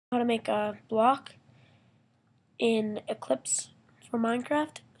how to make a block in Eclipse for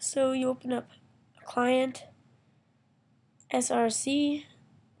Minecraft. So you open up a client, src,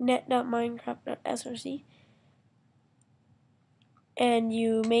 net.minecraft.src, and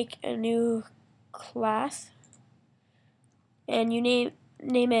you make a new class, and you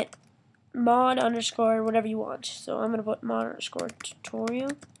name it mod underscore whatever you want. So I'm gonna put mod underscore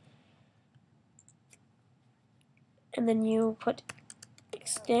tutorial, and then you put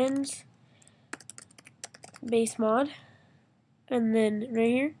extends base mod, and then right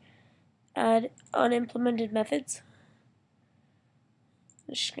here add unimplemented methods.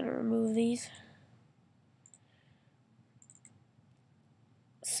 I'm just gonna remove these.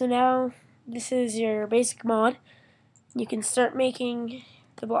 So now this is your basic mod. You can start making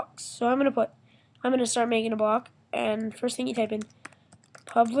the blocks. So I'm gonna start making a block, and first thing you type in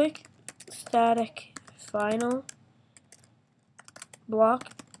public static final block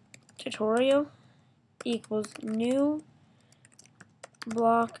tutorial equals new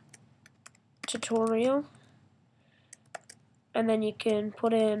block tutorial, and then you can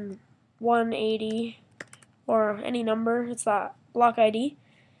put in 180 or any number. It's that block ID.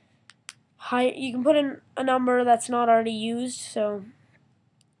 You can put in a number that's not already used, so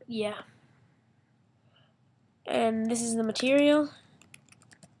yeah. And this is the material.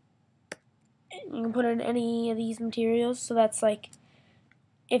 You can put in any of these materials, so that's like,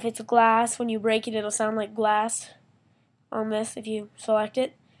 if it's glass, when you break it, it'll sound like glass on this if you select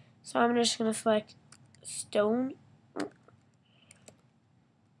it. So I'm just going to select stone,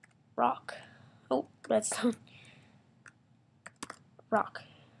 rock. Oh, redstone, rock.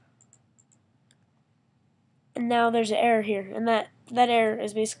 And now there's an error here, and that error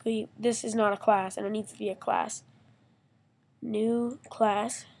is basically, this is not a class, and it needs to be a class. New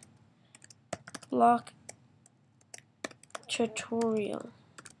class, block tutorial.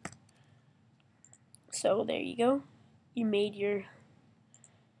 So there you go. You made your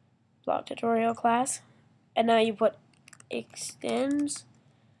block tutorial class, and now you put extends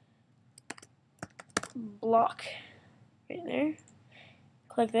block right there.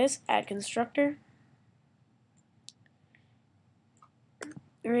 Click this, add constructor,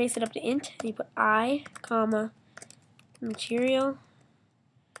 erase it up to int, and you put I, comma, material,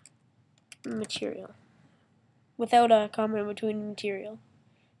 without a comma in between material,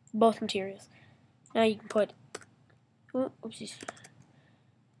 both materials. Now you can put, oopsies,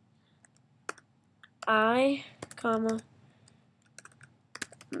 I, comma,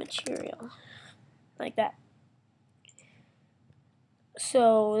 material, like that.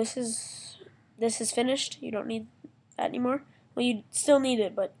 So this is finished. You don't need that anymore. Well, you still need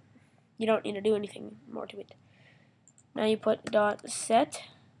it, but you don't need to do anything more to it. Now you put dot set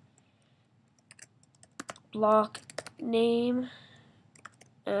block name,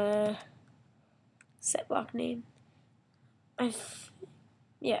 set block name.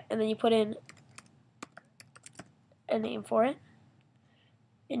 Yeah, and then you put in a name for it,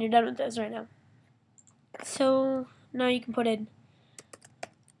 and you're done with this right now. So now you can put in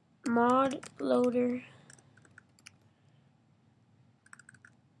mod loader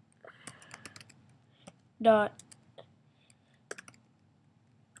dot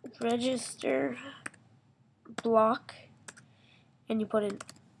register block, and you put in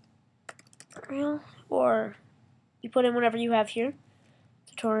tutorial, or you put in whatever you have here,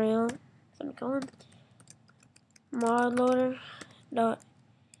 tutorial semicolon mod loader dot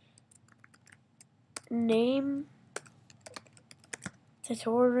name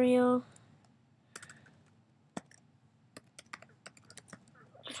tutorial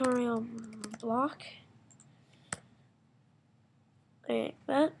block, like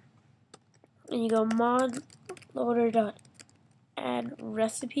that, and you go mod loader dot add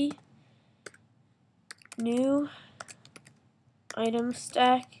recipe, new item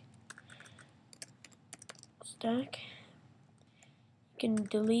stack. You can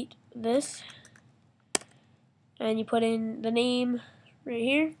delete this, and you put in the name right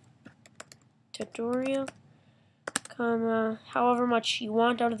here, tutorial, comma, however much you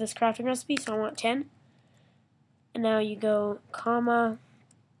want out of this crafting recipe. So I want 10, and now you go comma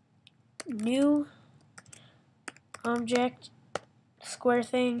new object square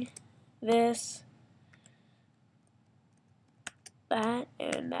thing, this, that,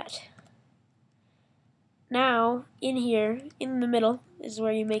 and that. Now in here in the middle is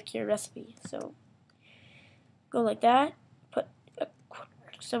where you make your recipe. So go like that, put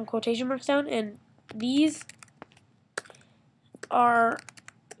some quotation marks down, and these are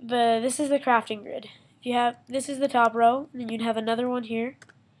this is the crafting grid. If you have, this is the top row, and then you'd have another one here.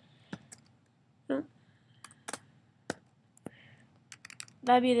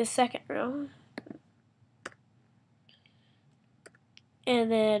 that'd be the second row.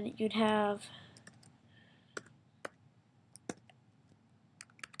 And then you'd have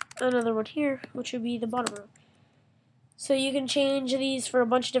another one here, which would be the bottom row. So you can change these for a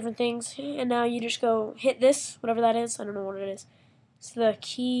bunch of different things, and now you just go hit this, whatever that is. I don't know what it is. It's the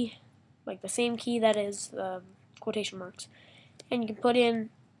key, like the same key that is the quotation marks. And you can put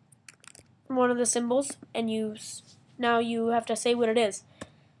in one of the symbols, and now you have to say what it is.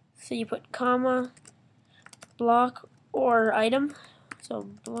 So you put comma, block, or item. So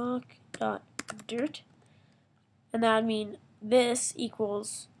block dot dirt, and that would mean this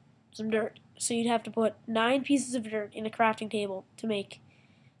equals some dirt. So you'd have to put 9 pieces of dirt in a crafting table to make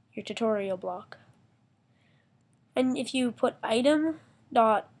your tutorial block. And if you put item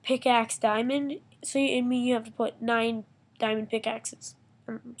dot pickaxe diamond, so you have to put 9 diamond pickaxes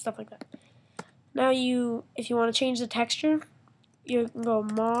and stuff like that. Now if you want to change the texture, you can go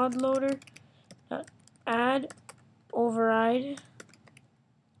mod loader dot add override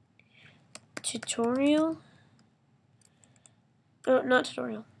tutorial. Not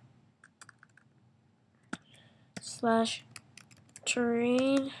tutorial. Slash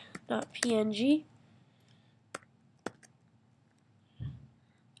terrain.png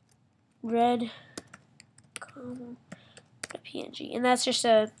red .png, and that's just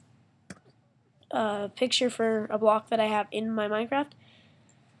a picture for a block that I have in my Minecraft.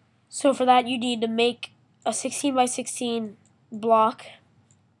 So for that, you need to make a 16 by 16 block,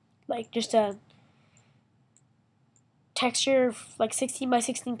 like just a texture, like 16 by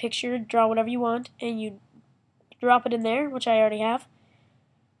 16 picture, draw whatever you want, and you drop it in there, which I already have.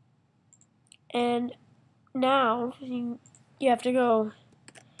 And now you have to go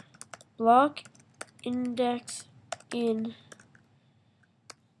block index in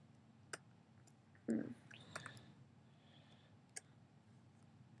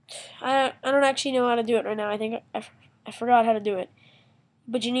I don't actually know how to do it right now. I think I forgot how to do it.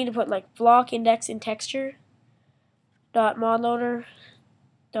 But you need to put like block index in texture dot mod loader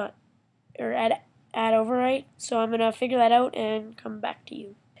dot or add overwrite. So I'm gonna figure that out and come back to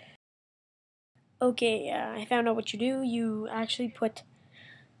you. Okay, I found out what you do. You actually put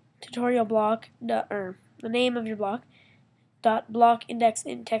tutorial block or the name of your block dot block index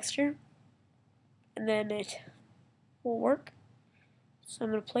in texture, and then it will work. So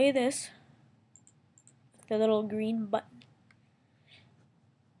I'm gonna play this with the little green button.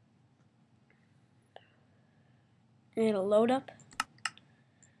 And it'll load up. I'm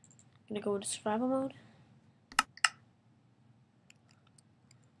gonna go into survival mode.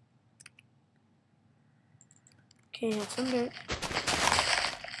 Okay, have some dirt.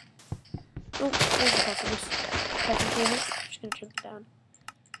 Oh, there's the packing table. I'm just gonna trim it down.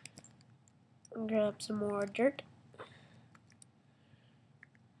 And grab some more dirt.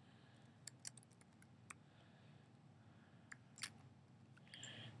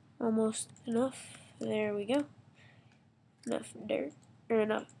 Almost enough. There we go. Enough dirt. Or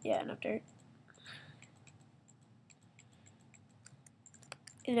enough, yeah, enough dirt.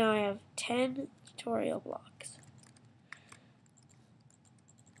 And now I have 10 tutorial blocks.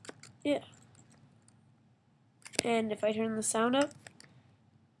 Yeah. And if I turn the sound up,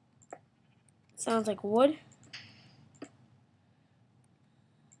 it sounds like wood.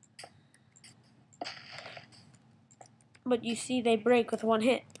 But you see they break with one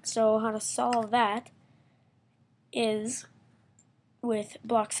hit. So how to solve that is with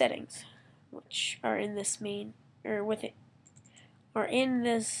block settings, which are in this main, or with it, or in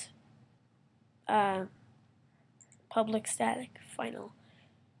this public static final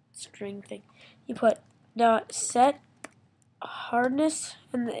string thing. You put dot set hardness,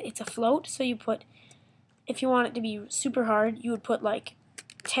 and it's a float, so you put, if you want it to be super hard, you would put like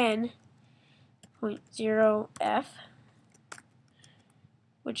 10.0f,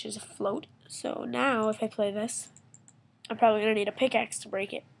 which is a float. So now if I play this, I'm probably going to need a pickaxe to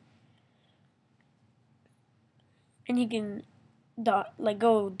break it. And you can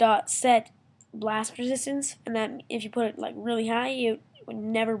go dot set blast resistance, and that if you put it like really high, it would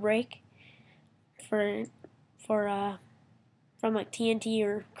never break from like TNT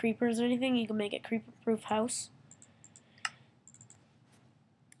or creepers or anything. You can make a creeper proof house.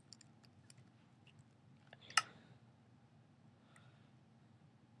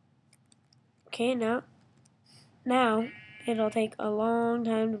 Okay, now it'll take a long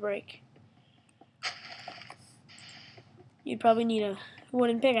time to break. You'd probably need a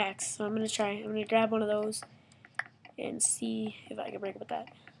wooden pickaxe, so I'm gonna grab one of those and see if I can break it with that.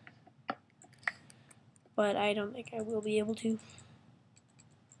 But I don't think I will be able to.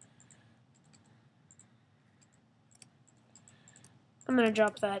 I'm gonna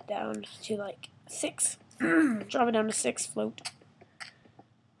drop that down to like 6. Drop it down to 6 float.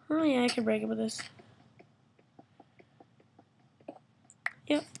 Oh yeah, I can break it with this.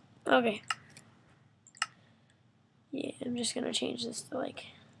 Yep. Okay. Yeah, I'm just gonna change this to like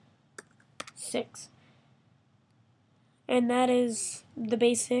 6. And that is the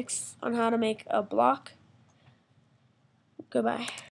basics on how to make a block. Goodbye.